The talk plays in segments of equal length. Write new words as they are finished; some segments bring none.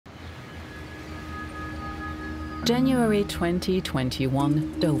January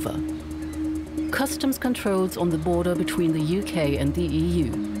 2021, Dover. Customs controls on the border between the UK and the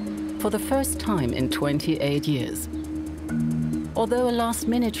EU, for the first time in 28 years. Although a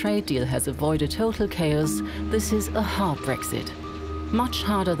last-minute trade deal has avoided total chaos, this is a hard Brexit. Much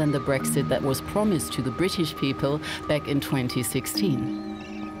harder than the Brexit that was promised to the British people back in 2016.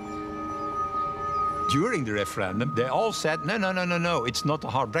 During the referendum, they all said, no, it's not a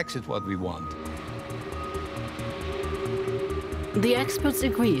hard Brexit what we want. The experts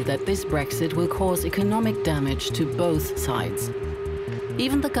agree that this Brexit will cause economic damage to both sides.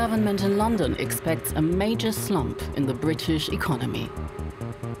 Even the government in London expects a major slump in the British economy.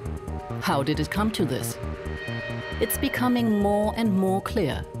 How did it come to this? It's becoming more and more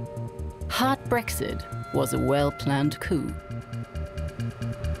clear. Hard Brexit was a well-planned coup.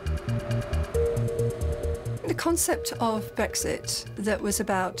 The concept of Brexit that was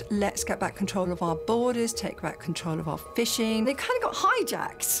about let's get back control of our borders, take back control of our fishing, they kind of got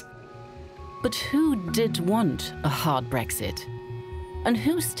hijacked. But who did want a hard Brexit? And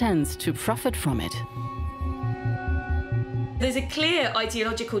who stands to profit from it? There's a clear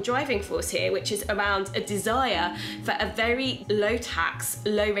ideological driving force here, which is around a desire for a very low tax,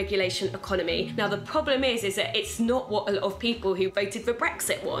 low regulation economy. Now, the problem is that it's not what a lot of people who voted for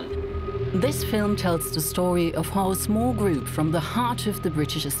Brexit want. This film tells the story of how a small group from the heart of the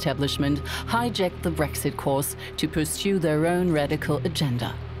British establishment hijacked the Brexit cause to pursue their own radical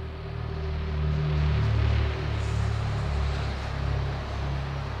agenda.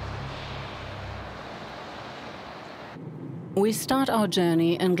 We start our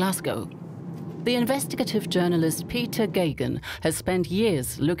journey in Glasgow. The investigative journalist Peter Gagan has spent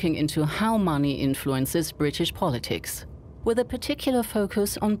years looking into how money influences British politics, with a particular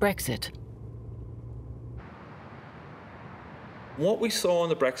focus on Brexit. What we saw in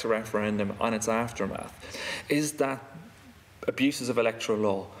the Brexit referendum and its aftermath is that abuses of electoral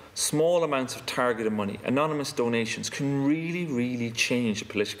law, small amounts of targeted money, anonymous donations can really change the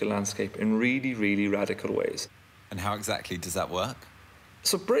political landscape in really radical ways. And how exactly does that work?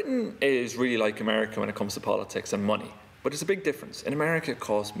 So Britain is really like America when it comes to politics and money. But there's a big difference. In America, it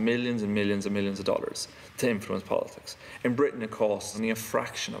costs millions and millions and millions of dollars to influence politics. In Britain, it costs only a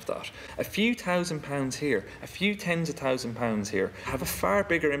fraction of that. A few £1,000s here, a few tens of £1,000s here, have a far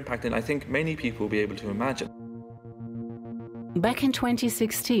bigger impact than I think many people will be able to imagine. Back in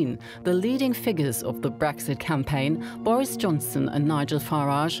 2016, the leading figures of the Brexit campaign, Boris Johnson and Nigel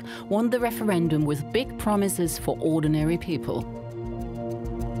Farage, won the referendum with big promises for ordinary people.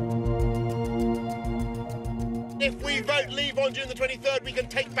 If we vote Leave on June the 23rd, we can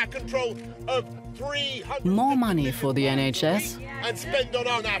take back control of 300... More money for the NHS. And spend on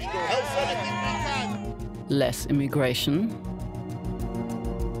our national health service. Less immigration.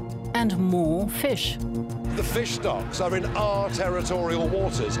 And more fish. The fish stocks are in our territorial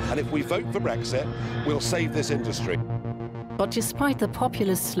waters, and if we vote for Brexit, we'll save this industry. But despite the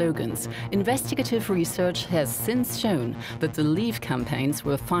populist slogans, investigative research has since shown that the Leave campaigns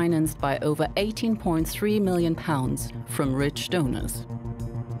were financed by over £18.3 million from rich donors.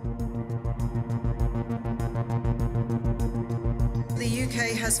 The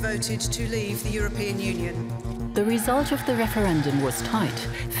UK has voted to leave the European Union. The result of the referendum was tight.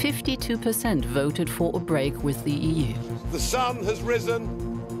 52% voted for a break with the EU. The sun has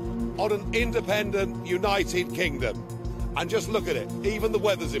risen on an independent, united kingdom. And just look at it, even the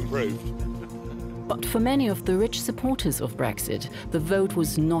weather's improved. But for many of the rich supporters of Brexit, the vote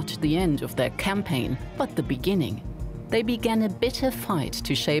was not the end of their campaign, but the beginning. They began a bitter fight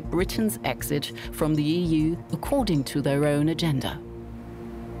to shape Britain's exit from the EU according to their own agenda.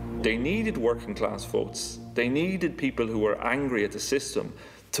 They needed working class votes. They needed people who were angry at the system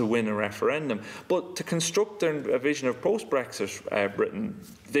to win a referendum. But to construct a vision of post-Brexit Britain,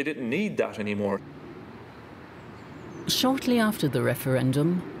 they didn't need that anymore. Shortly after the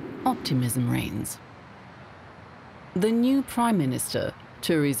referendum, optimism reigns. The new Prime Minister,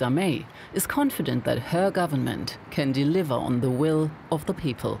 Theresa May, is confident that her government can deliver on the will of the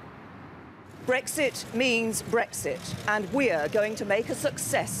people. Brexit means Brexit, and we're going to make a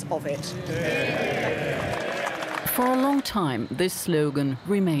success of it. For a long time, this slogan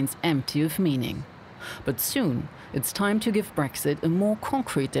remains empty of meaning. But soon, it's time to give Brexit a more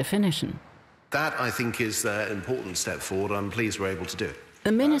concrete definition. That, I think, is an important step forward. I'm pleased we're able to do it.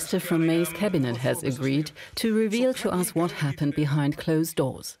 A minister from May's cabinet has agreed to reveal to us what happened behind closed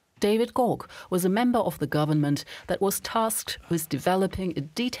doors. David Gork was a member of the government that was tasked with developing a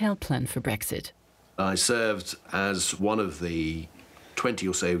detailed plan for Brexit. I served as one of the 20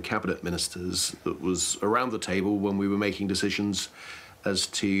 or so cabinet ministers that was around the table when we were making decisions as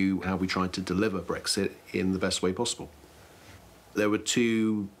to how we tried to deliver Brexit in the best way possible. There were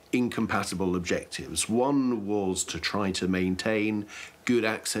two incompatible objectives. One was to try to maintain good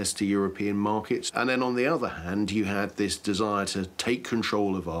access to European markets, and then on the other hand you had this desire to take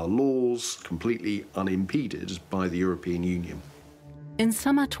control of our laws completely unimpeded by the European Union. In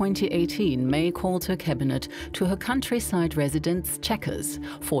summer 2018, May called her cabinet to her countryside residence Chequers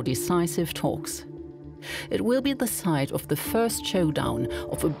for decisive talks. It will be the site of the first showdown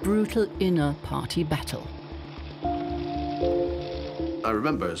of a brutal inner party battle. I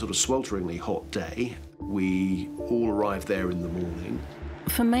remember a sort of swelteringly hot day. We all arrived there in the morning.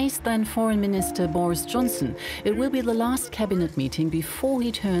 For May's then Foreign Minister Boris Johnson, it will be the last cabinet meeting before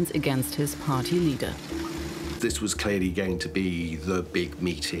he turns against his party leader. This was clearly going to be the big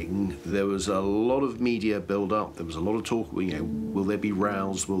meeting. There was a lot of media build-up. There was a lot of talk, will there be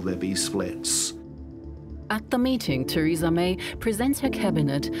rows, will there be splits? At the meeting, Theresa May presents her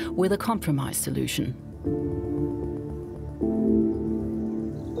cabinet with a compromise solution.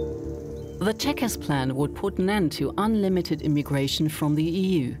 The Chequers plan would put an end to unlimited immigration from the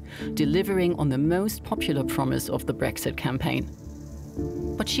EU, delivering on the most popular promise of the Brexit campaign.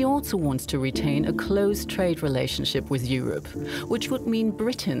 But she also wants to retain a close trade relationship with Europe, which would mean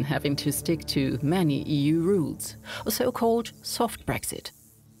Britain having to stick to many EU rules, a so-called soft Brexit.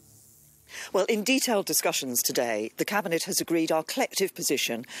 Well, in detailed discussions today, the Cabinet has agreed our collective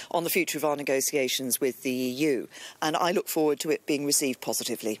position on the future of our negotiations with the EU, and I look forward to it being received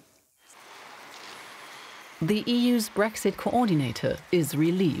positively. The EU's Brexit coordinator is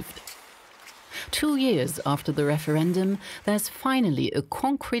relieved. 2 years after the referendum, there's finally a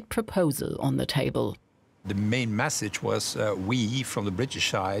concrete proposal on the table. The main message was we, from the British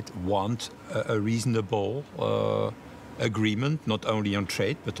side, want a reasonable agreement, not only on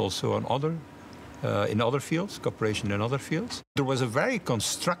trade, but also on in other fields, cooperation in other fields. There was a very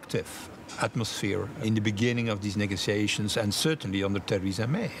constructive atmosphere in the beginning of these negotiations, and certainly under Theresa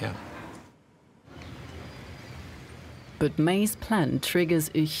May. Yeah. But May's plan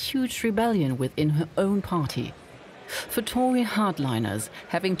triggers a huge rebellion within her own party. For Tory hardliners,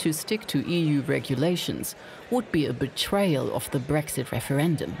 having to stick to EU regulations would be a betrayal of the Brexit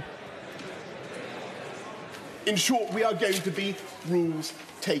referendum. In short, we are going to be rules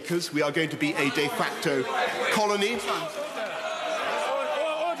takers. We are going to be a de facto colony.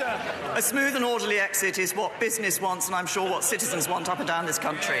 A smooth and orderly exit is what business wants, and I'm sure what citizens want up and down this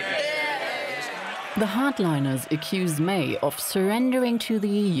country. The hardliners accuse May of surrendering to the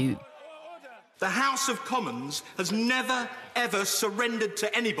EU. The House of Commons has never, ever surrendered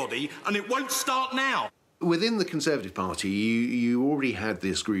to anybody, and it won't start now. Within the Conservative Party, you already had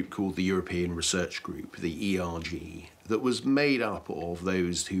this group called the European Research Group, the ERG, that was made up of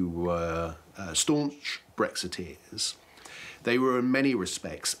those who were staunch Brexiteers. They were in many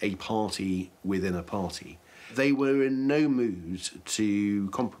respects a party within a party. They were in no mood to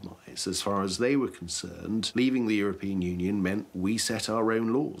compromise. As far as they were concerned, leaving the European Union meant we set our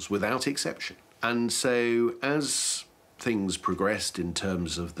own laws without exception. And so as things progressed in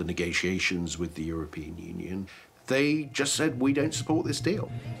terms of the negotiations with the European Union, they just said, we don't support this deal.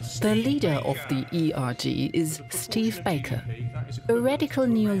 The leader of the ERG is Steve Baker, a radical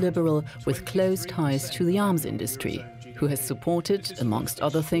neoliberal with close ties to the arms industry, who has supported, amongst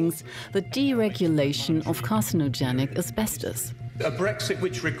other things, the deregulation of carcinogenic asbestos. A Brexit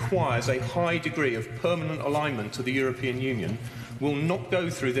which requires a high degree of permanent alignment to the European Union will not go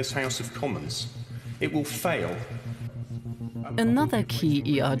through this House of Commons. It will fail. Another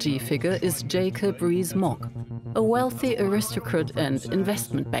key ERG figure is Jacob Rees-Mogg, a wealthy aristocrat and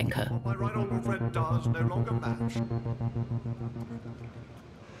investment banker.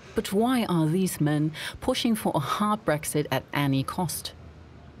 But why are these men pushing for a hard Brexit at any cost?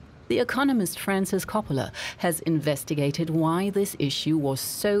 The economist Frances Coppola has investigated why this issue was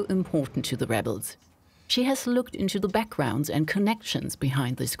so important to the rebels. She has looked into the backgrounds and connections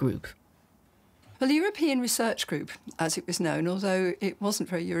behind this group. Well, the European Research Group, as it was known, although it wasn't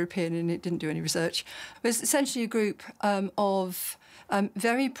very European and it didn't do any research, was essentially a group of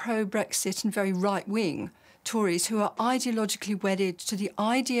very pro-Brexit and very right-wing Tories who are ideologically wedded to the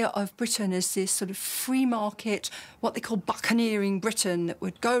idea of Britain as this sort of free market, what they call buccaneering Britain, that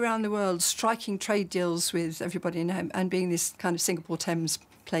would go around the world striking trade deals with everybody and being this kind of Singapore-Thames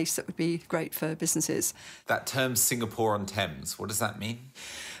place that would be great for businesses. That term Singapore-on-Thames, what does that mean?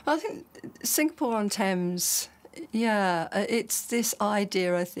 I think Singapore-on-Thames, yeah, it's this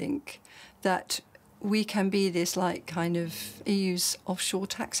idea, I think, that we can be this like kind of EU's offshore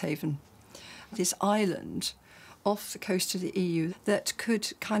tax haven. This island off the coast of the EU that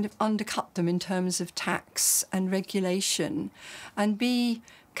could kind of undercut them in terms of tax and regulation and be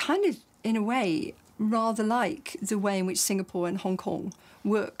kind of, in a way, rather like the way in which Singapore and Hong Kong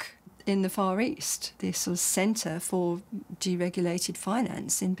work in the Far East, this sort of centre for deregulated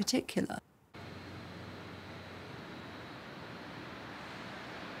finance in particular.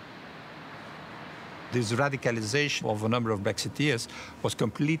 This radicalization of a number of Brexiteers was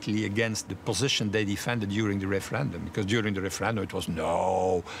completely against the position they defended during the referendum. Because during the referendum it was,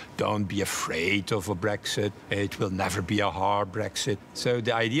 no, don't be afraid of a Brexit. It will never be a hard Brexit. So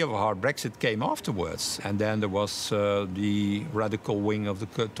the idea of a hard Brexit came afterwards. And then there was the radical wing of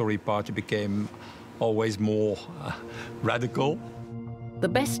the Tory party became always more radical. The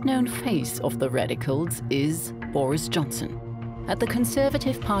best-known face of the radicals is Boris Johnson. At the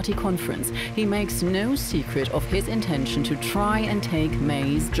Conservative Party conference, he makes no secret of his intention to try and take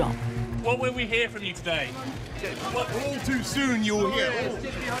May's job. What will we hear from you today? All too soon you'll hear.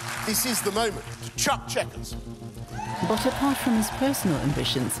 This is the moment to chuck checkers. But apart from his personal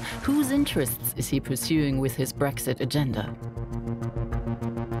ambitions, whose interests is he pursuing with his Brexit agenda?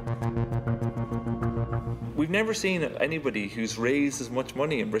 We've never seen anybody who's raised as much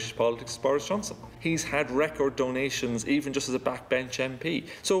money in British politics as Boris Johnson. He's had record donations even just as a backbench MP.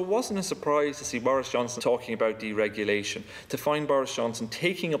 So it wasn't a surprise to see Boris Johnson talking about deregulation, to find Boris Johnson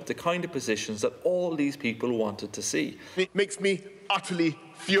taking up the kind of positions that all these people wanted to see. It makes me utterly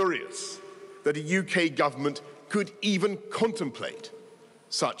furious that a UK government could even contemplate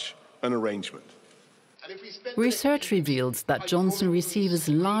such an arrangement. Research reveals that Johnson receives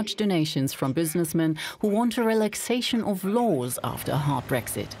large donations from businessmen who want a relaxation of laws after a hard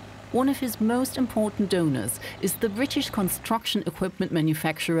Brexit. One of his most important donors is the British construction equipment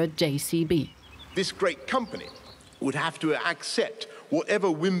manufacturer JCB. This great company would have to accept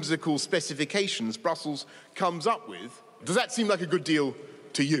whatever whimsical specifications Brussels comes up with. Does that seem like a good deal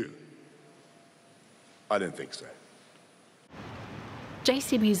to you? I don't think so.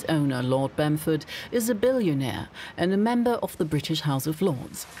 JCB's owner, Lord Bamford, is a billionaire and a member of the British House of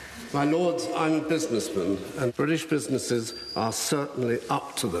Lords. My lords, I'm a businessman, and British businesses are certainly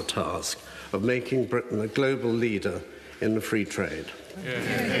up to the task of making Britain a global leader in the free trade.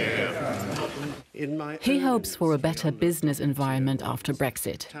 He hopes for a better business environment after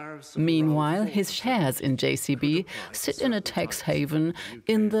Brexit. Meanwhile, his shares in JCB sit in a tax haven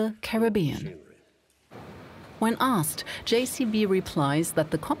in the Caribbean. When asked, JCB replies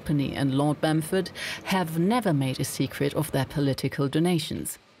that the company and Lord Bamford have never made a secret of their political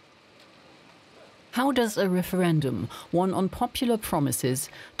donations. How does a referendum, won on popular promises,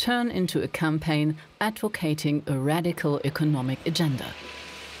 turn into a campaign advocating a radical economic agenda?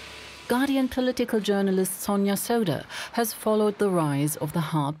 Guardian political journalist Sonia Soda has followed the rise of the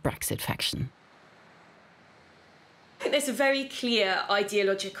hard Brexit faction. I think there's a very clear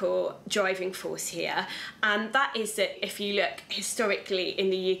ideological driving force here, and that is that if you look historically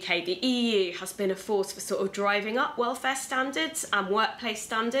in the UK, the EU has been a force for sort of driving up welfare standards and workplace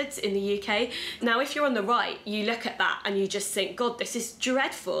standards in the UK. Now, if you're on the right, you look at that and you just think, God, this is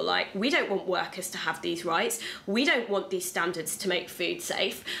dreadful. Like, we don't want workers to have these rights. We don't want these standards to make food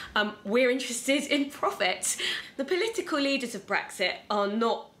safe. We're interested in profit. The political leaders of Brexit are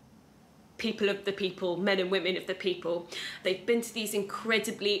not people of the people, men and women of the people. They've been to these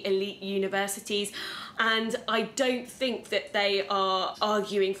incredibly elite universities, and I don't think that they are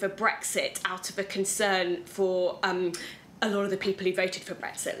arguing for Brexit out of a concern for a lot of the people who voted for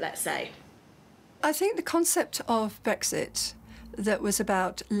Brexit, let's say. I think the concept of Brexit that was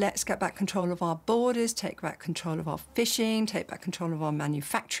about let's get back control of our borders, take back control of our fishing, take back control of our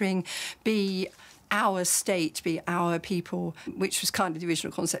manufacturing, be our state, be our people, which was kind of the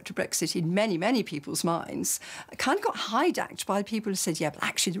original concept of Brexit in many, many people's minds, kind of got hijacked by people who said, yeah, but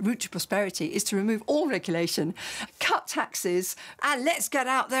actually the route to prosperity is to remove all regulation, cut taxes, and let's get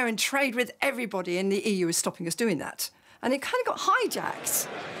out there and trade with everybody, and the EU is stopping us doing that. And it kind of got hijacked.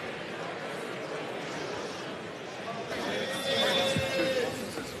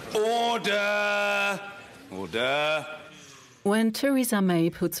 Order! Order! When Theresa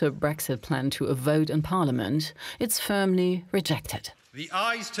May puts her Brexit plan to a vote in Parliament, it's firmly rejected. The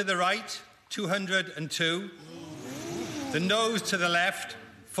ayes to the right, 202. The noes to the left,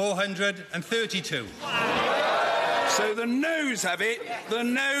 432. So the noes have it. The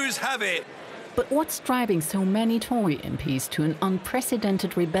noes have it. But what's driving so many Tory MPs to an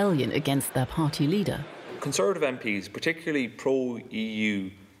unprecedented rebellion against their party leader? Conservative MPs, particularly pro-EU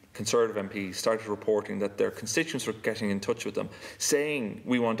Conservative MPs started reporting that their constituents were getting in touch with them, saying,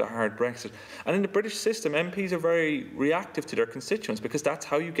 we want a hard Brexit. And in the British system, MPs are very reactive to their constituents because that's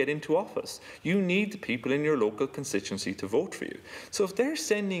how you get into office. You need the people in your local constituency to vote for you. So if they're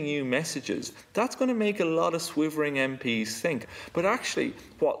sending you messages, that's going to make a lot of swivering MPs think. But actually,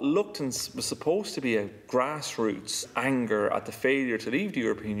 what looked and was supposed to be a grassroots anger at the failure to leave the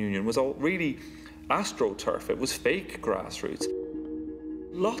European Union was all really astroturf. It was fake grassroots.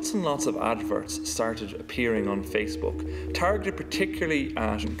 Lots and lots of adverts started appearing on Facebook, targeted particularly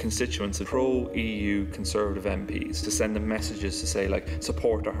at constituents of pro-EU Conservative MPs to send them messages to say, like,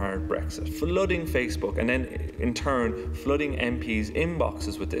 support a hard Brexit, flooding Facebook and then in turn flooding MPs'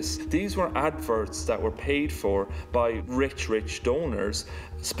 inboxes with this. These were adverts that were paid for by rich donors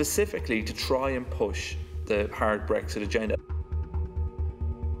specifically to try and push the hard Brexit agenda.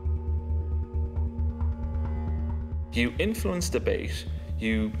 You influence debate.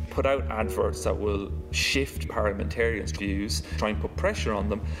 You put out adverts that will shift parliamentarians' views, try and put pressure on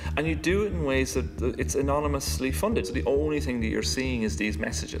them, and you do it in ways that it's anonymously funded. So the only thing that you're seeing is these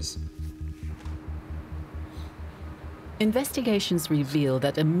messages. Investigations reveal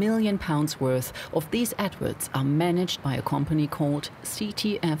that £1 million worth of these adverts are managed by a company called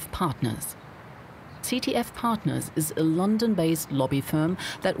CTF Partners. CTF Partners is a London-based lobby firm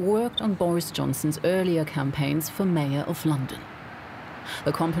that worked on Boris Johnson's earlier campaigns for Mayor of London.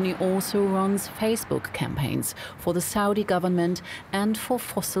 The company also runs Facebook campaigns for the Saudi government and for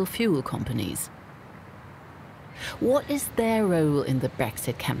fossil fuel companies. What is their role in the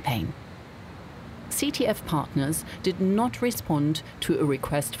Brexit campaign? CTF Partners did not respond to a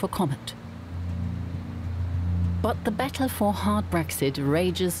request for comment. But the battle for hard Brexit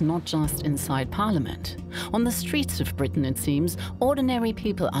rages not just inside Parliament. On the streets of Britain, it seems, ordinary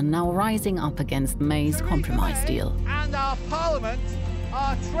people are now rising up against May's compromise deal. And our Parliament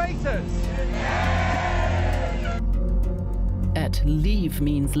are traitors. At Leave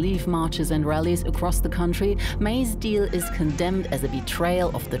Means Leave marches and rallies across the country, May's deal is condemned as a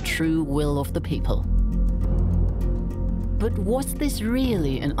betrayal of the true will of the people. But was this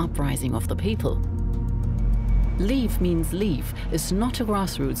really an uprising of the people? Leave Means Leave is not a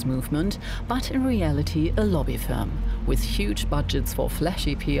grassroots movement, but in reality a lobby firm, with huge budgets for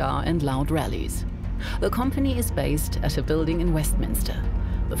flashy PR and loud rallies. The company is based at a building in Westminster,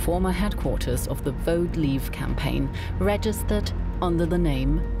 the former headquarters of the Vote Leave campaign, registered under the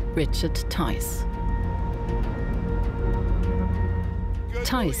name Richard Tice.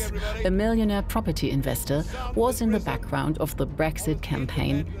 Tice, a millionaire property investor, was in the background of the Brexit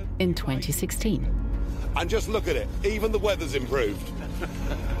campaign in 2016. And just look at it, even the weather's improved.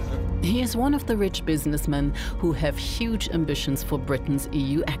 He is one of the rich businessmen who have huge ambitions for Britain's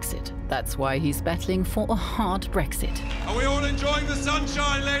EU exit. That's why he's battling for a hard Brexit. Are we all enjoying the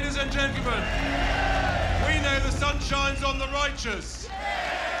sunshine, ladies and gentlemen? We know the sun shines on the righteous.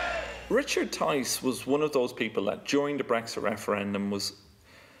 Richard Tice was one of those people that during the Brexit referendum was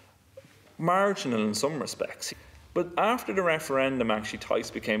marginal in some respects. But after the referendum, actually,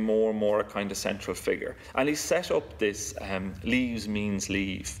 Tice became more and more a kind of central figure. And he set up this Leaves Means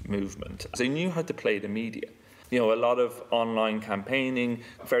Leave movement. So he knew how to play the media. You know, a lot of online campaigning,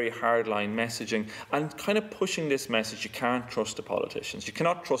 very hardline messaging, and kind of pushing this message, you can't trust the politicians. You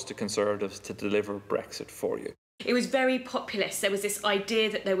cannot trust the Conservatives to deliver Brexit for you. It was very populist. There was this idea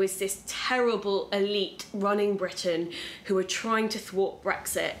that there was this terrible elite running Britain who were trying to thwart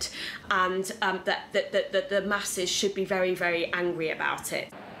Brexit, and that the masses should be very, very angry about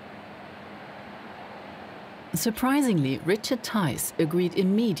it. Surprisingly, Richard Tice agreed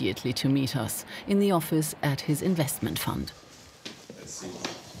immediately to meet us in the office at his investment fund.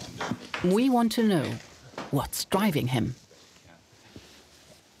 We want to know what's driving him.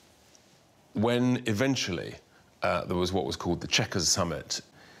 When eventually there was what was called the Chequers Summit,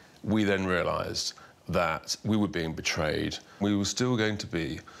 we then realised that we were being betrayed. We were still going to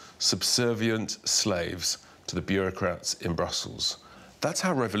be subservient slaves to the bureaucrats in Brussels. That's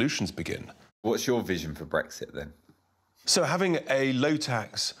how revolutions begin. What's your vision for Brexit, then? So having a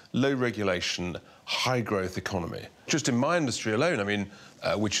low-tax, low-regulation, high-growth economy. Just in my industry alone, I mean,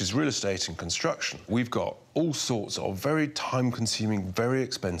 which is real estate and construction, we've got all sorts of very time-consuming, very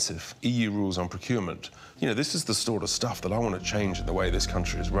expensive EU rules on procurement. You know, this is the sort of stuff that I want to change in the way this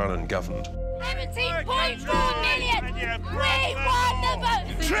country is run and governed. 17.4 million! We won the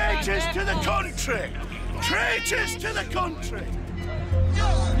vote! Traitors to the country! Traitors to the country!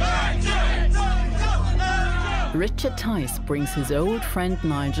 Richard Tice brings his old friend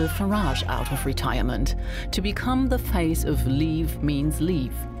Nigel Farage out of retirement to become the face of Leave Means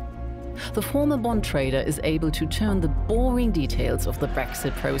Leave. the former bond trader is able to turn the boring details of the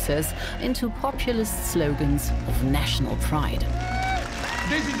Brexit process into populist slogans of national pride.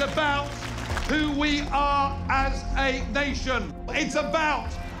 This is about who we are as a nation. It's about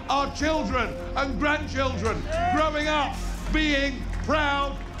our children and grandchildren growing up being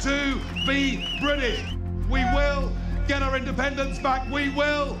proud to be British. We will get our independence back. We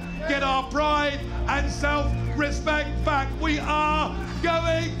will get our pride and self-respect back. We are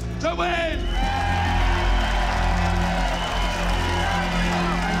going to win!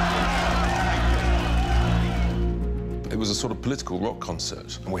 It was a sort of political rock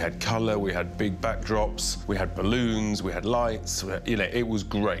concert. And we had colour, we had big backdrops, we had balloons, we had lights, it was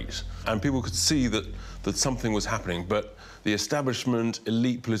great. And people could see that something was happening, but the establishment,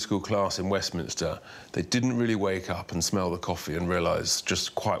 elite political class in Westminster, they didn't really wake up and smell the coffee and realise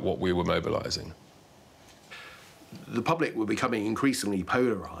just quite what we were mobilising. The public were becoming increasingly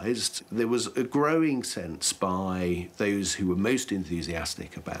polarised. There was a growing sense by those who were most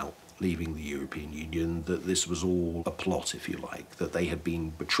enthusiastic about leaving the European Union that this was all a plot, if you like, that they had been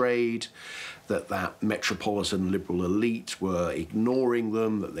betrayed, that metropolitan liberal elite were ignoring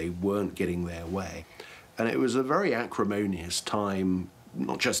them, that they weren't getting their way. And it was a very acrimonious time,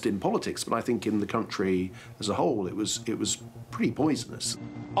 not just in politics, but I think in the country as a whole. It was pretty poisonous.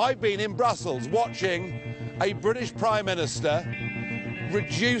 I've been in Brussels watching a British Prime Minister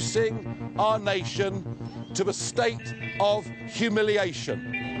reducing our nation to a state of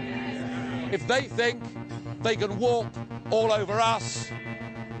humiliation. If they think they can walk all over us,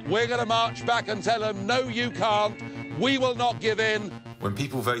 we're going to march back and tell them, no, you can't. We will not give in. When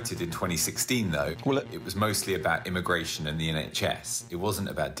people voted in 2016, though, it was mostly about immigration and the NHS. It wasn't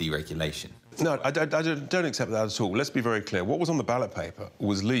about deregulation. No, I don't accept that at all. Let's be very clear. What was on the ballot paper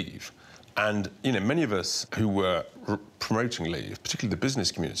was leave. And, many of us who were promoting leave, particularly the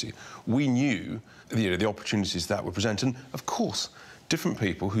business community, we knew, the opportunities that would present. And, of course, different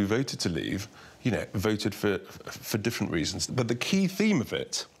people who voted to leave, voted for different reasons. But the key theme of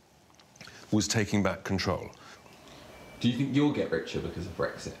it was taking back control. Do you think you'll get richer because of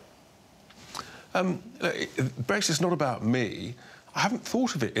Brexit? Brexit's not about me. I haven't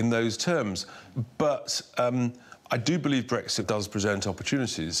thought of it in those terms, but I do believe Brexit does present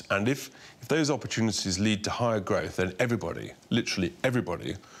opportunities, and if those opportunities lead to higher growth, then everybody, literally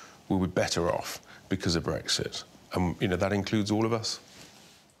everybody, will be better off because of Brexit. And, that includes all of us.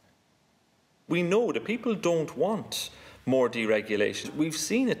 We know that people don't want more deregulation. We've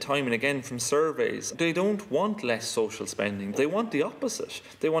seen it time and again from surveys. They don't want less social spending. They want the opposite.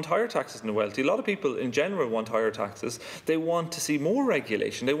 They want higher taxes on the wealthy. A lot of people in general want higher taxes. They want to see more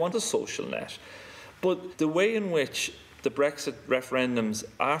regulation. They want a social net. But the way in which the Brexit referendum's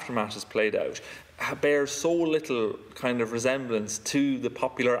aftermath has played out bears so little kind of resemblance to the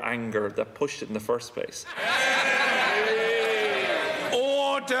popular anger that pushed it in the first place.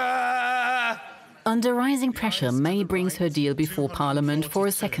 Order! Under rising pressure, May brings her deal before Parliament for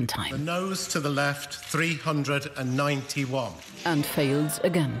a second The time. noes to the left, 391. And fails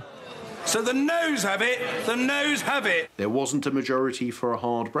again. So the noes have it, the noes have it. There wasn't a majority for a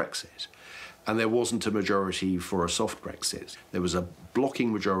hard Brexit, and there wasn't a majority for a soft Brexit. There was a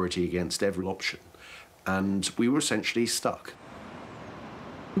blocking majority against every option, and we were essentially stuck.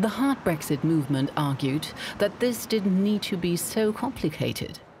 The hard Brexit movement argued that this didn't need to be so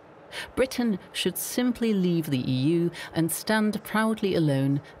complicated. Britain should simply leave the EU and stand proudly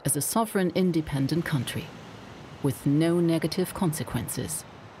alone as a sovereign independent country, with no negative consequences.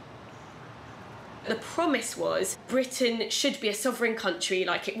 The promise was Britain should be a sovereign country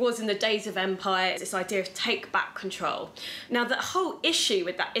like it was in the days of empire, this idea of take back control. Now, the whole issue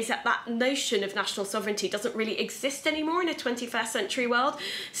with that is that that notion of national sovereignty doesn't really exist anymore in a 21st century world.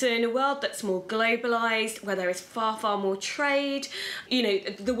 So in a world that's more globalised, where there is far, far more trade,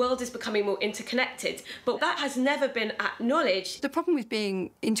 the world is becoming more interconnected. But that has never been acknowledged. The problem with being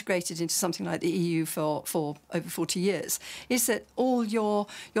integrated into something like the EU for over 40 years is that all your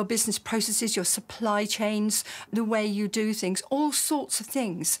business processes, your supply chains, the way you do things, all sorts of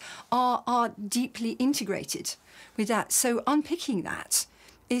things are deeply integrated with that. So unpicking that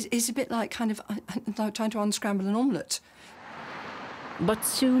is a bit like kind of trying to unscramble an omelette. But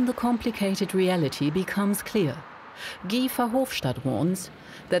soon the complicated reality becomes clear. Guy Verhofstadt warns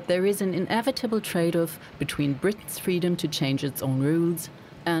that there is an inevitable trade-off between Britain's freedom to change its own rules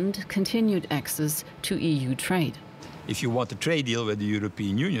and continued access to EU trade. If you want a trade deal with the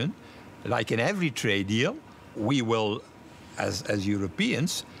European Union, like in every trade deal, we will, as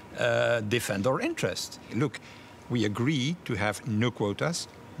Europeans, defend our interests. Look, we agree to have no quotas,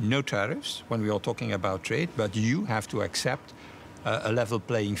 no tariffs when we are talking about trade, but you have to accept a level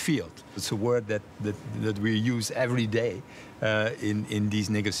playing field. It's a word that we use every day in these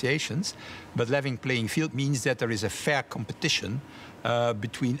negotiations. But level playing field means that there is a fair competition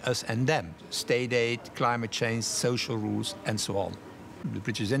between us and them. State aid, climate change, social rules, and so on. The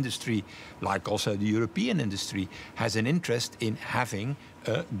British industry, like also the European industry, has an interest in having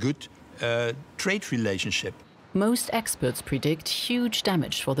a good trade relationship. Most experts predict huge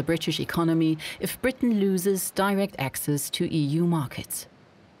damage for the British economy if Britain loses direct access to EU markets.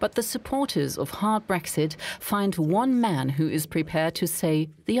 But the supporters of hard Brexit find one man who is prepared to say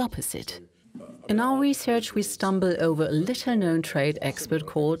the opposite. In our research, we stumble over a little-known trade expert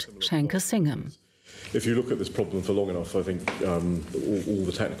called Shankar Singham. If you look at this problem for long enough, I think all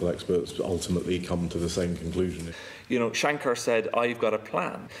the technical experts ultimately come to the same conclusion. You know, Shankar said, I've got a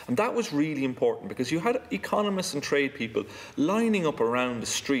plan. And that was really important because you had economists and trade people lining up around the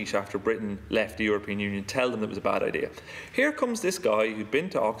street after Britain left the European Union, tell them it was a bad idea. Here comes this guy who'd been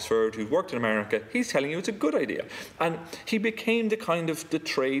to Oxford, who'd worked in America, he's telling you it's a good idea. And he became the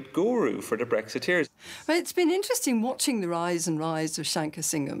trade guru for the Brexiteers. Well, it's been interesting watching the rise and rise of Shankar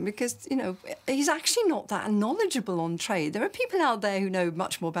Singham because, you know, he's actually not that knowledgeable on trade. There are people out there who know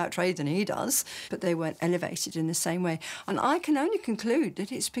much more about trade than he does, but they weren't elevated in the same way. And I can only conclude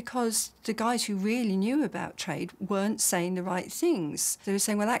that it's because the guys who really knew about trade weren't saying the right things. They were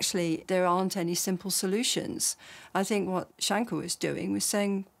saying, well, actually, there aren't any simple solutions. I think what Shankar was doing was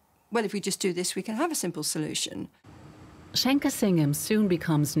saying, well, if we just do this, we can have a simple solution. Shankar Singham soon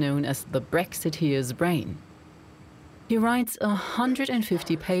becomes known as the Brexiteer's brain. He writes a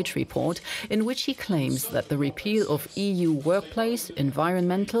 150-page report in which he claims that the repeal of EU workplace,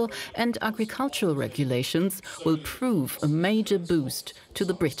 environmental and agricultural regulations will prove a major boost to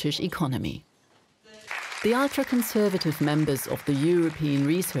the British economy. The ultra-conservative members of the European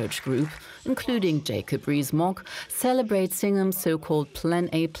Research Group, including Jacob Rees-Mogg, celebrate Singham's so-called Plan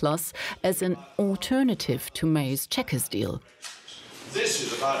A+ as an alternative to May's Chequers deal. This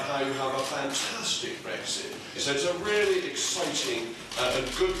is about how you have a fantastic Brexit. So it's a really exciting and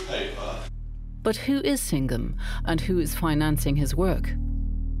good paper. But who is Singham and who is financing his work?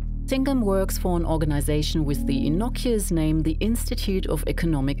 Singham works for an organization with the innocuous name the Institute of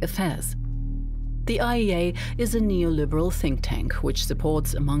Economic Affairs. The IEA is a neoliberal think tank which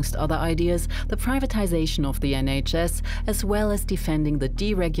supports, amongst other ideas, the privatization of the NHS as well as defending the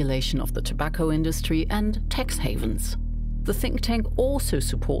deregulation of the tobacco industry and tax havens. The think tank also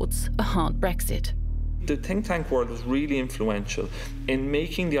supports a hard Brexit. The think tank world was really influential in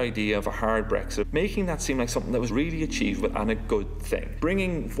making the idea of a hard Brexit, making that seem like something that was really achievable and a good thing.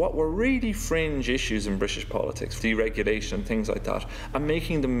 Bringing what were really fringe issues in British politics, deregulation and things like that, and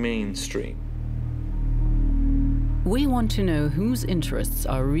making them mainstream. We want to know whose interests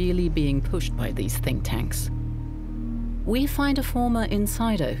are really being pushed by these think tanks. We find a former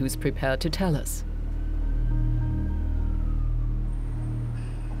insider who's prepared to tell us.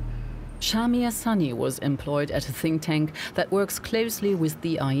 Shamir Sunny was employed at a think tank that works closely with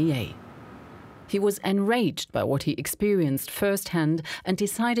the IEA. He was enraged by what he experienced firsthand and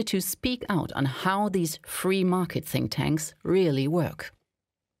decided to speak out on how these free market think tanks really work.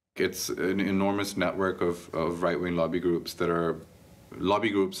 It's an enormous network of right-wing lobby groups that are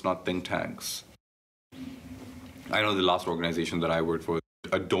lobby groups, not think tanks. I know the last organization that I worked for,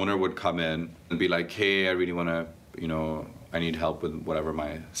 a donor would come in and be like, hey, I really want to, I need help with whatever,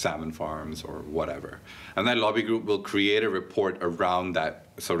 my salmon farms or whatever. And that lobby group will create a report around that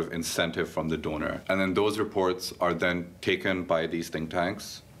sort of incentive from the donor. And then those reports are then taken by these think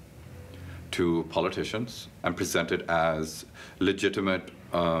tanks to politicians and presented as legitimate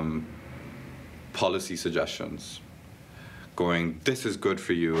policy suggestions, going, this is good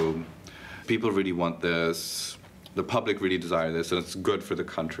for you, people really want this, the public really desire this, and it's good for the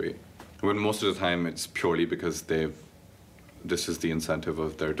country. When most of the time it's purely because this is the incentive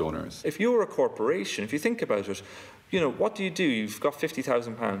of their donors. If you're a corporation, if you think about it, what do? You've got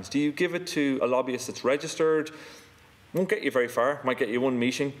 £50,000. Do you give it to a lobbyist that's registered? Won't get you very far, might get you one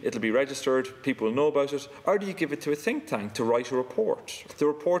meeting, it'll be registered, people will know about it. Or do you give it to a think tank to write a report? The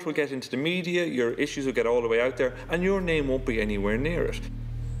report will get into the media, your issues will get all the way out there, and your name won't be anywhere near it.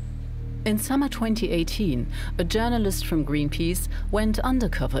 In summer 2018, a journalist from Greenpeace went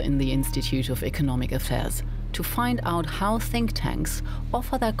undercover in the Institute of Economic Affairs to find out how think tanks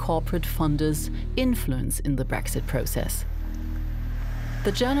offer their corporate funders influence in the Brexit process.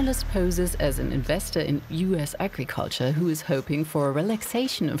 The journalist poses as an investor in US agriculture who is hoping for a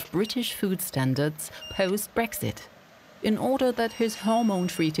relaxation of British food standards post-Brexit, in order that his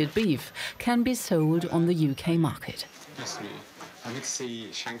hormone-treated beef can be sold on the UK market. Avec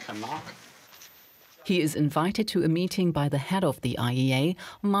ses Shankar mark. He is invited to a meeting by the head of the IEA,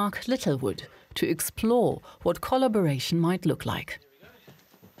 Mark Littlewood, to explore what collaboration might look like.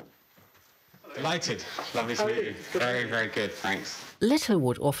 Delighted. Lovely to meet you. Very, very good, thanks.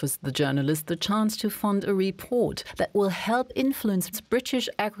 Littlewood offers the journalist the chance to fund a report that will help influence British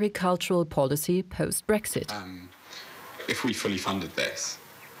agricultural policy post-Brexit. If we fully funded this,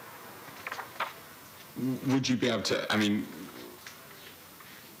 would you be able to, I mean,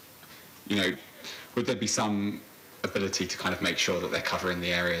 you know, would there be some ability to kind of make sure that they're covering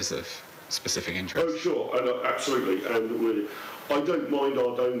the areas of specific interest? Oh, sure, and, absolutely. And I don't mind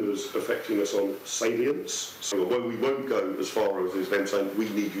our donors affecting us on salience, so where we won't go as far as is them saying, we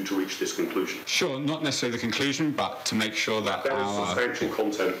need you to reach this conclusion. Sure, not necessarily the conclusion, but to make sure that our... substantial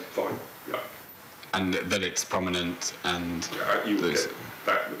content, fine, yeah. And that it's prominent and... Yeah,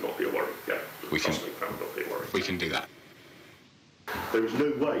 that would not be a worry, yeah. We can, that would not be a worry. We can do that. There is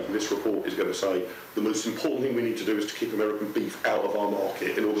no way this report is going to say the most important thing we need to do is to keep American beef out of our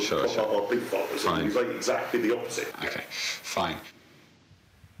market in order to prop up our beef farmers. It will say exactly the opposite. Okay, fine.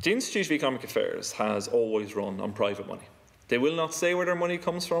 The Institute of Economic Affairs has always run on private money. They will not say where their money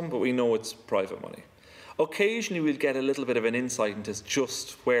comes from, but we know it's private money. Occasionally we'll get a little bit of an insight into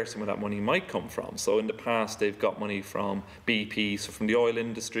just where some of that money might come from. So in the past they've got money from BP, so from the oil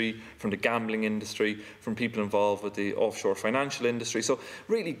industry, from the gambling industry, from people involved with the offshore financial industry. So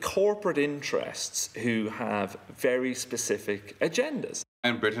really corporate interests who have very specific agendas.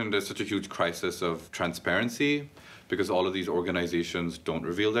 In Britain there's such a huge crisis of transparency because all of these organisations don't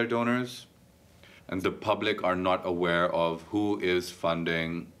reveal their donors and the public are not aware of who is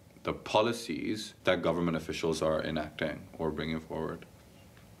funding the policies that government officials are enacting or bringing forward.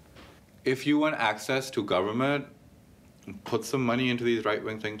 If you want access to government, put some money into these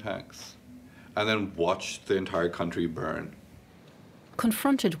right-wing think tanks and then watch the entire country burn.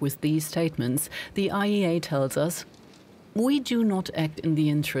 Confronted with these statements, the IEA tells us, we do not act in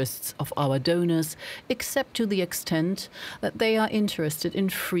the interests of our donors except to the extent that they are interested in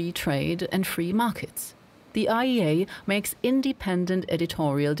free trade and free markets. The IEA makes independent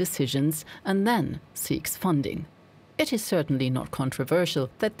editorial decisions and then seeks funding. It is certainly not controversial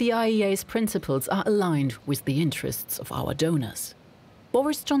that the IEA's principles are aligned with the interests of our donors.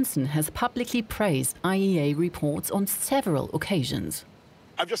 Boris Johnson has publicly praised IEA reports on several occasions.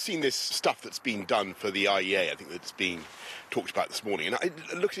 I've just seen this stuff that's been done for the IEA, I think that's being talked about this morning,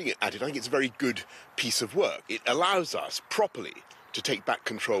 and looking at it, I think it's a very good piece of work. It allows us properly to take back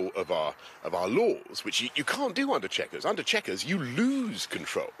control of our laws, which you can't do under checkers. Under checkers, you lose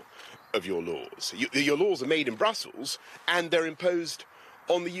control of your laws. Your laws are made in Brussels, and they're imposed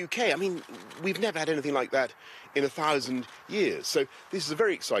on the UK. I mean, we've never had anything like that in 1,000 years. So this is a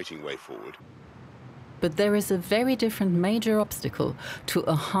very exciting way forward. But there is a very different major obstacle to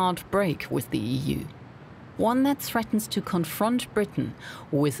a hard break with the EU. One that threatens to confront Britain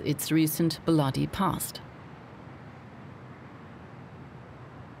with its recent bloody past.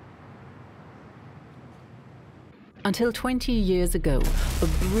 Until 20 years ago, a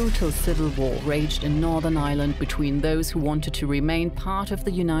brutal civil war raged in Northern Ireland between those who wanted to remain part of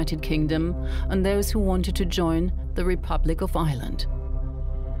the United Kingdom and those who wanted to join the Republic of Ireland.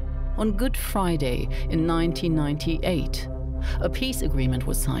 On Good Friday in 1998, a peace agreement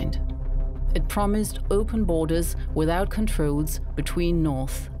was signed. It promised open borders without controls between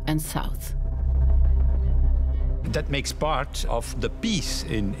North and South. That makes part of the peace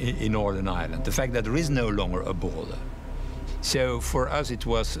in Northern Ireland, the fact that there is no longer a border. So for us it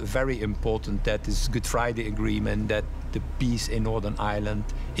was very important that this Good Friday agreement, that the peace in Northern Ireland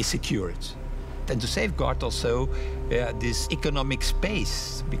is secured. And to safeguard also this economic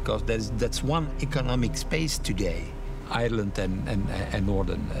space, because that's one economic space today, Ireland and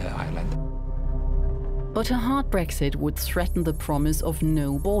Northern Ireland. But a hard Brexit would threaten the promise of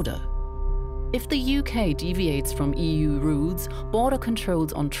no border. If the UK deviates from EU rules, border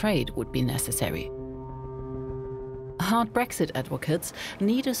controls on trade would be necessary. Hard Brexit advocates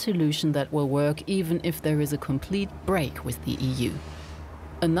need a solution that will work even if there is a complete break with the EU.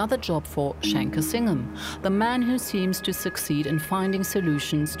 Another job for Shanker Singham, the man who seems to succeed in finding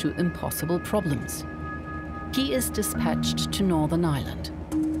solutions to impossible problems. He is dispatched to Northern Ireland.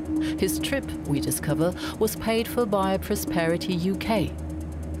 His trip, we discover, was paid for by Prosperity UK,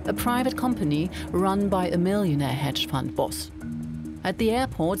 a private company run by a millionaire hedge fund boss. At the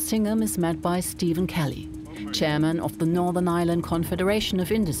airport, Singham is met by Stephen Kelly, chairman of the Northern Ireland Confederation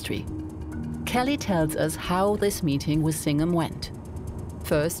of Industry. Kelly tells us how this meeting with Singham went.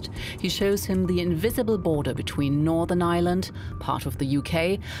 First, he shows him the invisible border between Northern Ireland, part of the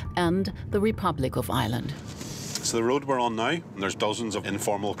UK, and the Republic of Ireland. So the road we're on now, and there's dozens of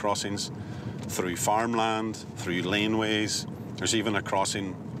informal crossings through farmland, through laneways. There's even a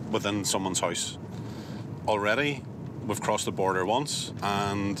crossing within someone's house. Already, we've crossed the border once,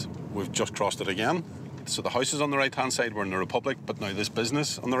 and we've just crossed it again. So the house is on the right-hand side, we're in the Republic, but now this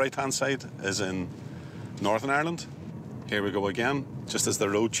business on the right-hand side is in Northern Ireland. Here we go again. Just as the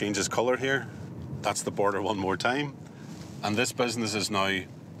road changes colour here, that's the border one more time. And this business is now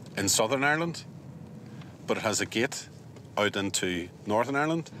in Southern Ireland, but it has a gate out into Northern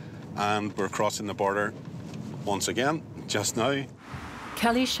Ireland, and we're crossing the border once again, just now.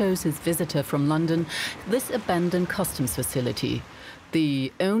 Kelly shows his visitor from London this abandoned customs facility,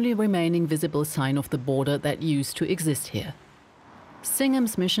 the only remaining visible sign of the border that used to exist here.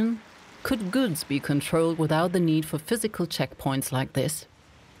 Singham's mission: could goods be controlled without the need for physical checkpoints like this?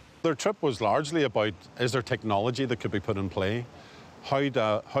 Their trip was largely about, is there technology that could be put in play? How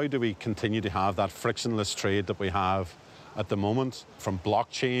do we continue to have that frictionless trade that we have at the moment, from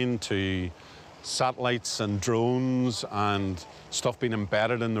blockchain to satellites and drones and stuff being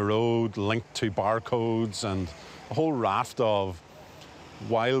embedded in the road, linked to barcodes, and a whole raft of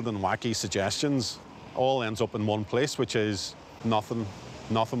wild and wacky suggestions all ends up in one place, which is nothing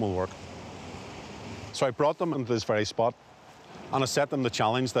will work. So I brought them into this very spot, and I set them the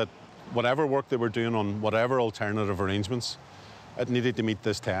challenge that whatever work they were doing on whatever alternative arrangements, it needed to meet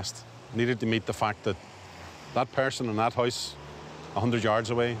this test. It needed to meet the fact that that person in that house 100 yards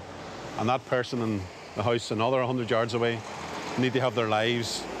away and that person in the house another 100 yards away need to have their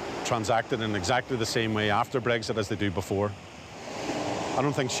lives transacted in exactly the same way after Brexit as they do before. I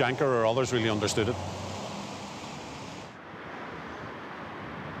don't think Shanker or others really understood it.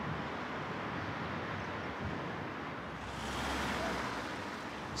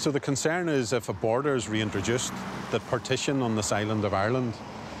 So the concern is if a border is reintroduced, that partition on this island of Ireland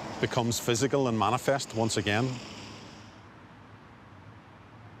becomes physical and manifest once again.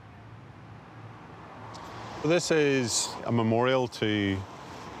 This is a memorial to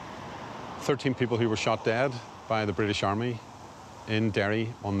 13 people who were shot dead by the British Army in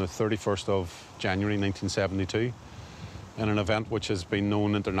Derry on the 31st of January 1972 in an event which has been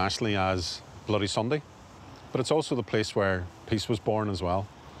known internationally as Bloody Sunday. But it's also the place where peace was born as well.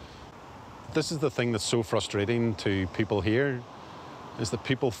 This is the thing that's so frustrating to people here, is that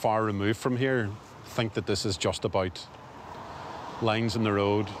people far removed from here think that this is just about lines in the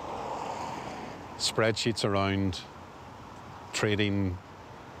road, spreadsheets around trading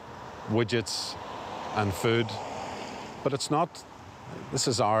widgets and food. But it's not. This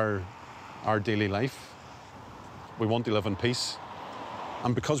is our daily life. We want to live in peace.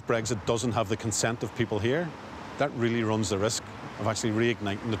 And because Brexit doesn't have the consent of people here, that really runs the risk of actually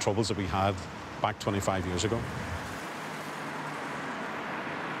reigniting the troubles that we had back 25 years ago.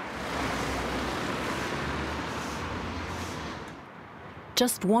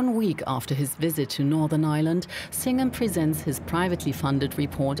 Just 1 week after his visit to Northern Ireland, Singham presents his privately funded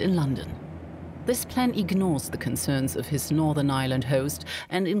report in London. This plan ignores the concerns of his Northern Ireland host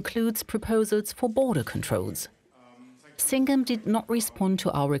and includes proposals for border controls. Singham did not respond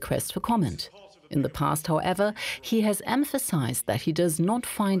to our request for comment. In the past, however, he has emphasized that he does not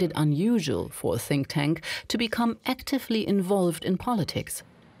find it unusual for a think tank to become actively involved in politics.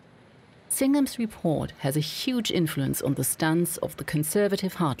 Singham's report has a huge influence on the stance of the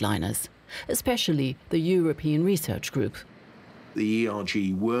conservative hardliners, especially the European Research Group. The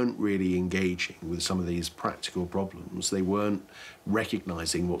ERG weren't really engaging with some of these practical problems. They weren't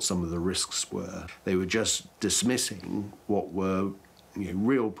recognising what some of the risks were. They were just dismissing what were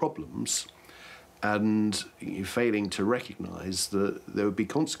real problems and failing to recognise that there would be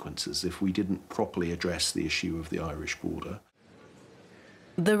consequences if we didn't properly address the issue of the Irish border.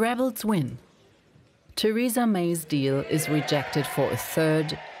 The rebels win. Theresa May's deal is rejected for a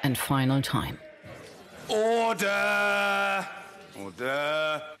third and final time. Order!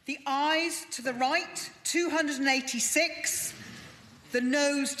 Order! The ayes to the right, 286. The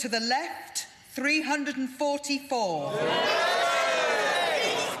noes to the left, 344.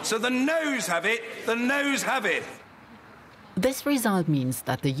 So the noes have it, the noes have it. This result means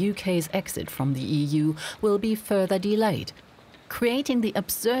that the UK's exit from the EU will be further delayed, creating the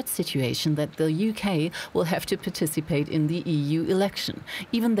absurd situation that the UK will have to participate in the EU election,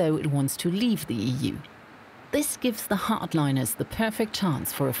 even though it wants to leave the EU. This gives the hardliners the perfect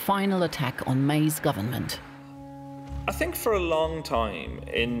chance for a final attack on May's government. I think for a long time,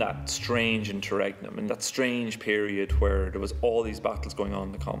 in that strange interregnum, in that strange period where there was all these battles going on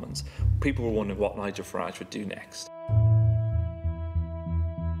in the Commons, people were wondering what Nigel Farage would do next.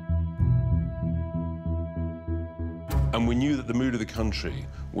 And we knew that the mood of the country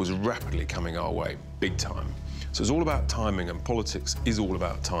was rapidly coming our way, big time. So it's all about timing, and politics is all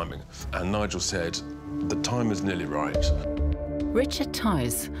about timing. And Nigel said, the time is nearly right. Richard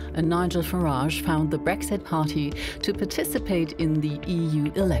Tice and Nigel Farage found the Brexit Party to participate in the EU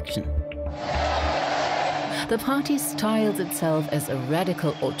election. The party styles itself as a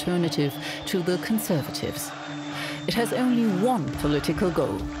radical alternative to the Conservatives. It has only one political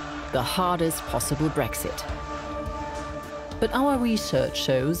goal: the hardest possible Brexit. But our research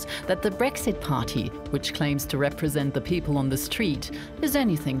shows that the Brexit Party, which claims to represent the people on the street, is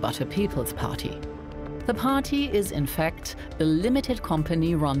anything but a people's party. The party is, in fact, a limited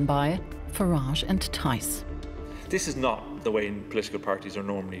company run by Farage and Tice. This is not the way political parties are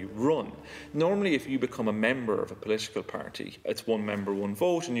normally run. Normally, if you become a member of a political party, it's one member, one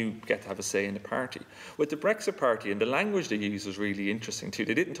vote, and you get to have a say in the party. With the Brexit Party, and the language they used was really interesting too.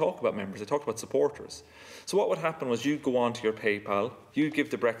 They didn't talk about members, they talked about supporters. So what would happen was you'd go onto your PayPal, you'd give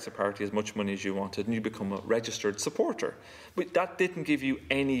the Brexit Party as much money as you wanted, and you become a registered supporter. But that didn't give you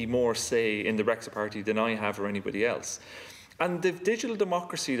any more say in the Brexit Party than I have or anybody else. And the digital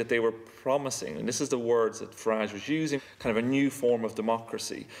democracy that they were promising, and this is the words that Farage was using, kind of a new form of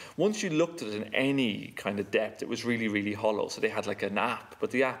democracy. Once you looked at it in any kind of depth, it was really, really hollow. So they had like an app,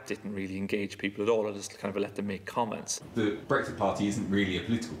 but the app didn't really engage people at all. It just kind of let them make comments. The Brexit Party isn't really a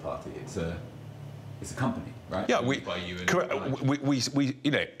political party. It's a company, right? Yeah,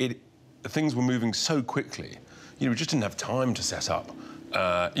 things were moving so quickly. We just didn't have time to set up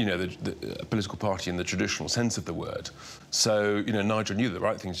a political party in the traditional sense of the word. So, Nigel knew the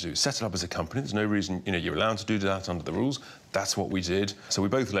right thing to do. Set it up as a company. There's no reason, you're allowed to do that under the rules. That's what we did. So we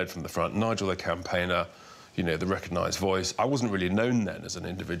both led from the front. Nigel, the campaigner, the recognised voice. I wasn't really known then as an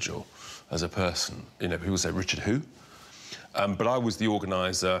individual, as a person. People say, Richard who? But I was the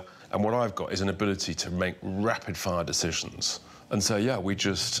organiser, and what I've got is an ability to make rapid-fire decisions. And so, yeah, we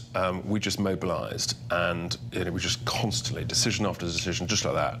just mobilised, and we just constantly, decision after decision, just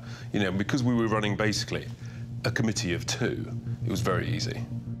like that. Because we were running basically a committee of two, it was very easy.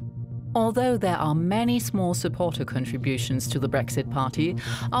 Although there are many small supporter contributions to the Brexit Party,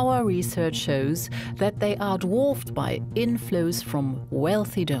 our research shows that they are dwarfed by inflows from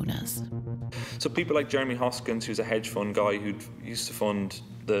wealthy donors. So people like Jeremy Hoskins, who's a hedge fund guy who used to fund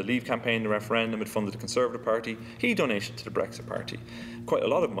the Leave campaign, the referendum, had funded the Conservative Party, he donated to the Brexit Party. Quite a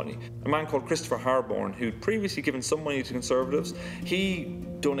lot of money. A man called Christopher Harborne, who'd previously given some money to Conservatives, he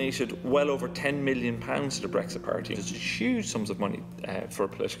donated well over £10 million to the Brexit Party. It's huge sums of money for a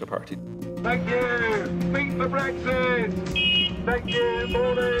political party. Thank you! Speak for Brexit! Thank you,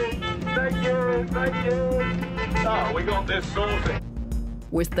 morning! Thank you! Oh, we got this sorted.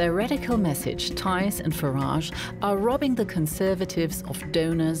 With their radical message, Tice and Farage are robbing the Conservatives of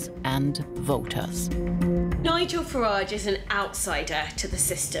donors and voters. Nigel Farage is an outsider to the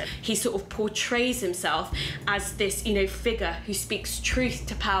system. He sort of portrays himself as this, figure who speaks truth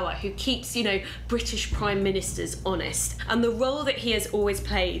to power, who keeps, British prime ministers honest. And the role that he has always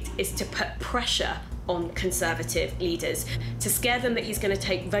played is to put pressure on Conservative leaders, to scare them that he's going to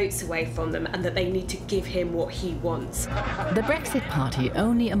take votes away from them and that they need to give him what he wants. The Brexit Party,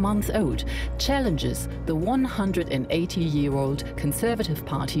 only a month old, challenges the 180-year-old Conservative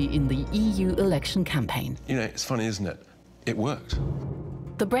Party in the EU election campaign. It's funny, isn't it? It worked.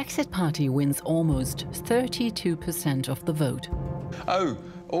 The Brexit Party wins almost 32% of the vote. Oh,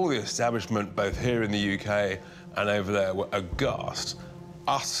 all the establishment, both here in the UK and over there, were aghast,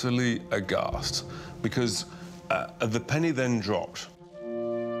 utterly aghast, because the penny then dropped.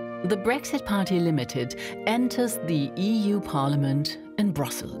 The Brexit Party Limited enters the EU Parliament in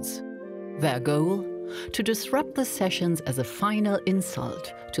Brussels. Their goal? To disrupt the sessions as a final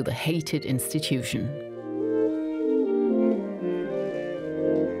insult to the hated institution.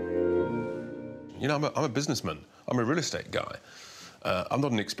 I'm a businessman. I'm a real estate guy. I'm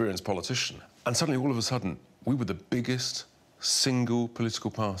not an experienced politician. And suddenly, all of a sudden, we were the biggest single political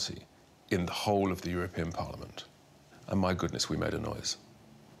party in the whole of the European Parliament. And my goodness, we made a noise.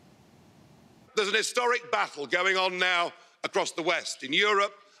 There's an historic battle going on now across the West, in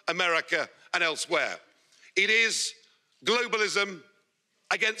Europe, America, and elsewhere. It is globalism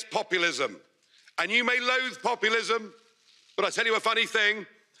against populism. And you may loathe populism, but I tell you a funny thing,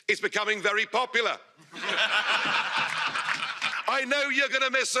 it's becoming very popular. I know you're going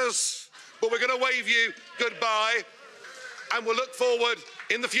to miss us, but we're going to wave you goodbye. And we'll look forward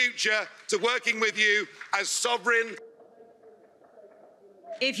in the future to working with you as sovereign.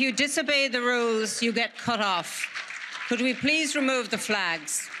 If you disobey the rules, you get cut off. Could we please remove the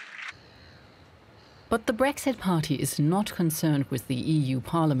flags? But the Brexit Party is not concerned with the EU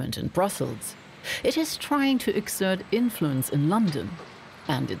Parliament in Brussels. It is trying to exert influence in London,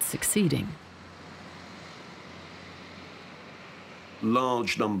 and it's succeeding.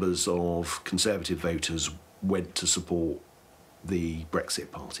 large numbers of Conservative voters went to support the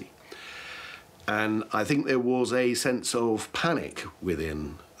Brexit Party. And I think there was a sense of panic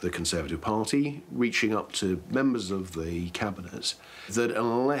within the Conservative Party, reaching up to members of the cabinet, that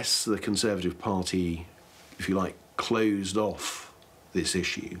unless the Conservative Party, if you like, closed off this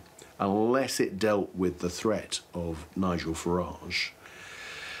issue, unless it dealt with the threat of Nigel Farage,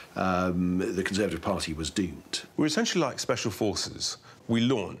 the Conservative Party was doomed. We're essentially like special forces. We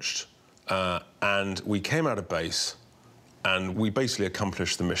launched and we came out of base and we basically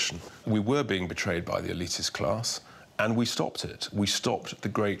accomplished the mission. We were being betrayed by the elitist class and we stopped it. We stopped the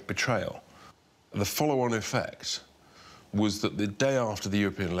great betrayal. The follow-on effect was that the day after the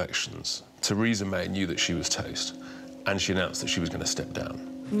European elections, Theresa May knew that she was toast and she announced that she was going to step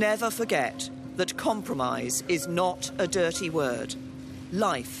down. Never forget that compromise is not a dirty word.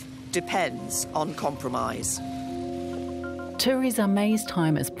 Life depends on compromise. Theresa May's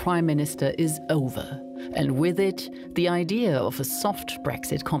time as Prime Minister is over, and with it, the idea of a soft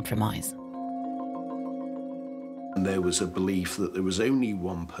Brexit compromise. And there was a belief that there was only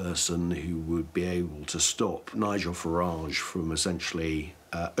one person who would be able to stop Nigel Farage from essentially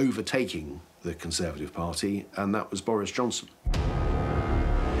overtaking the Conservative Party, and that was Boris Johnson.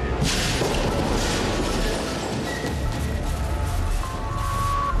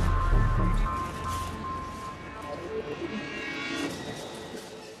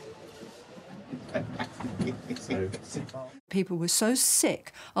 People were so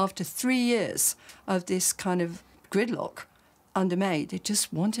sick after 3 years of this kind of gridlock under May. They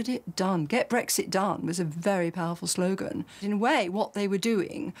just wanted it done. Get Brexit done was a very powerful slogan. In a way, what they were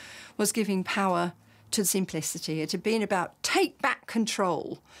doing was giving power to simplicity. It had been about take back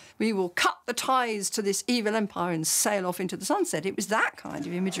control. We will cut the ties to this evil empire and sail off into the sunset. It was that kind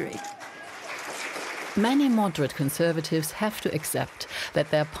of imagery. Many moderate Conservatives have to accept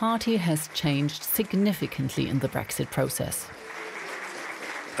that their party has changed significantly in the Brexit process.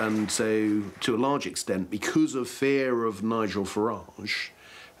 And so, to a large extent, because of fear of Nigel Farage,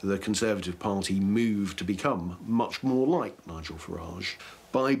 the Conservative Party moved to become much more like Nigel Farage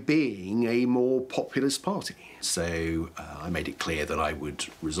by being a more populist party. So I made it clear that I would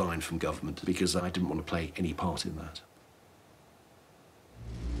resign from government because I didn't want to play any part in that.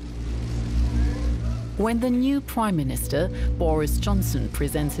 When the new Prime Minister, Boris Johnson,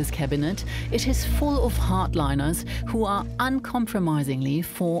 presents his cabinet, it is full of hardliners who are uncompromisingly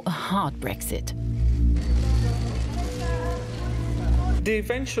for a hard Brexit. The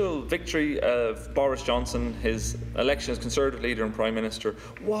eventual victory of Boris Johnson, his election as Conservative leader and Prime Minister,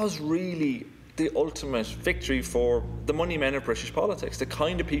 was really the ultimate victory for the money men of British politics, the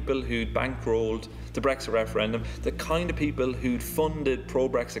kind of people who'd bankrolled the Brexit referendum, the kind of people who'd funded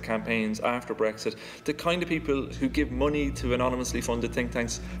pro-Brexit campaigns after Brexit, the kind of people who give money to anonymously funded think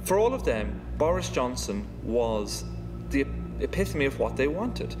tanks. For all of them, Boris Johnson was the epitome of what they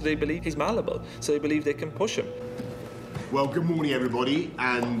wanted. They believe he's malleable, so they believe they can push him. Well, good morning, everybody,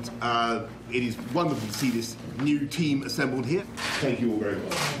 and it is wonderful to see this new team assembled here. Thank you all very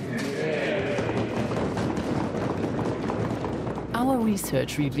much. Our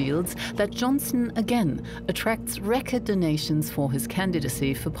research reveals that Johnson again attracts record donations for his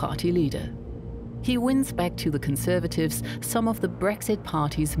candidacy for party leader. He wins back to the Conservatives some of the Brexit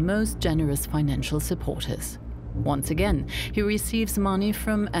Party's most generous financial supporters. Once again, he receives money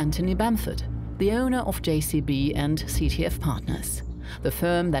from Anthony Bamford, the owner of JCB and CTF Partners, the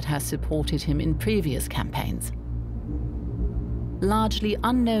firm that has supported him in previous campaigns. Largely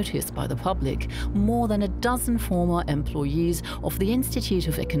unnoticed by the public, more than a dozen former employees of the Institute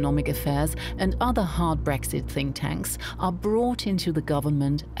of Economic Affairs and other hard Brexit think tanks are brought into the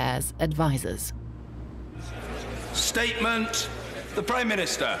government as advisors. Statement, the Prime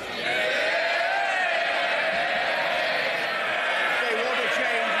Minister.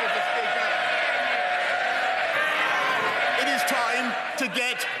 It is time to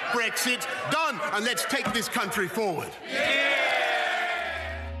get Brexit done, and let's take this country forward.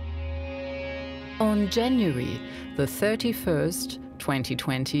 On January the 31st,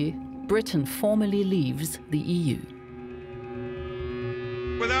 2020, Britain formally leaves the EU.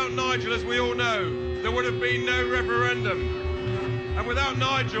 Without Nigel, as we all know, there would have been no referendum. And without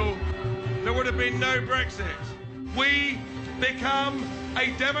Nigel, there would have been no Brexit. We become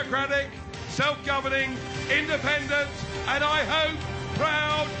a democratic, self-governing, independent, and I hope,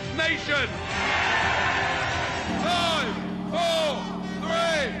 proud nation. 5, 4, 3,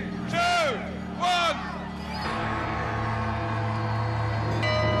 2, 1.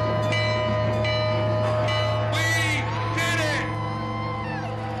 We did it!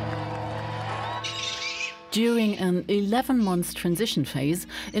 During an 11-month transition phase,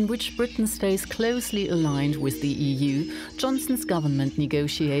 in which Britain stays closely aligned with the EU, Johnson's government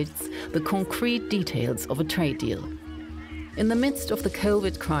negotiates the concrete details of a trade deal. In the midst of the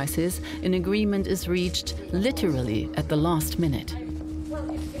COVID crisis, an agreement is reached literally at the last minute.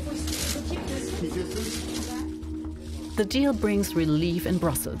 The deal brings relief in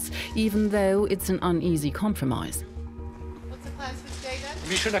Brussels, even though it's an uneasy compromise. What's the plans for today, then?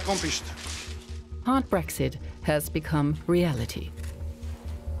 Mission accomplished. Hard Brexit has become reality.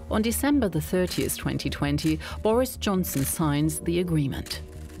 On December the 30th, 2020, Boris Johnson signs the agreement.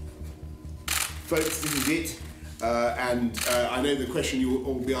 Folks, this is it. I know the question you will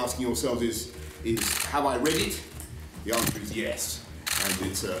all be asking yourselves is have I read it? The answer is yes, and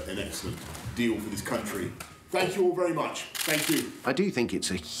it's an excellent deal for this country. Thank you all very much. Thank you. I do think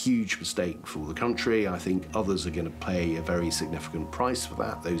it's a huge mistake for the country. I think others are going to pay a very significant price for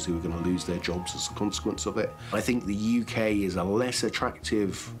that, those who are going to lose their jobs as a consequence of it. I think the UK is a less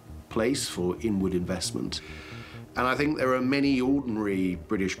attractive place for inward investment. And I think there are many ordinary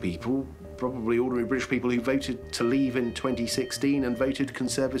British people, probably ordinary British people who voted to leave in 2016 and voted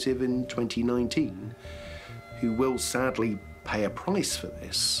Conservative in 2019, who will sadly pay a price for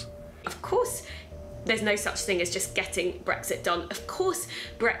this. Of course, there's no such thing as just getting Brexit done. Of course,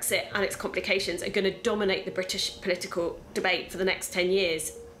 Brexit and its complications are going to dominate the British political debate for the next 10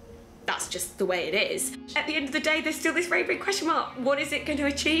 years. That's just the way it is. At the end of the day, there's still this very big question mark. What is it going to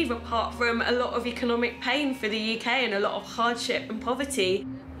achieve apart from a lot of economic pain for the UK and a lot of hardship and poverty?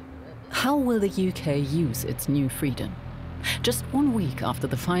 How will the UK use its new freedom? Just 1 week after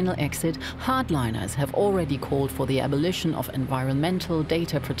the final exit, hardliners have already called for the abolition of environmental,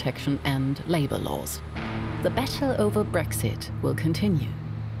 data protection and labour laws. The battle over Brexit will continue.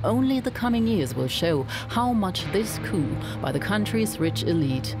 Only the coming years will show how much this coup by the country's rich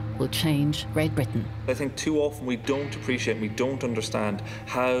elite will change Great Britain. I think too often we don't appreciate and we don't understand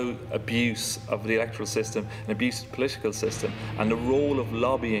how abuse of the electoral system and abuse of the political system and the role of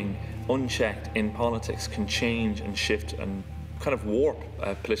lobbying unchecked in politics can change and shift and kind of warp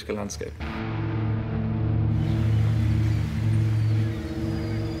a political landscape.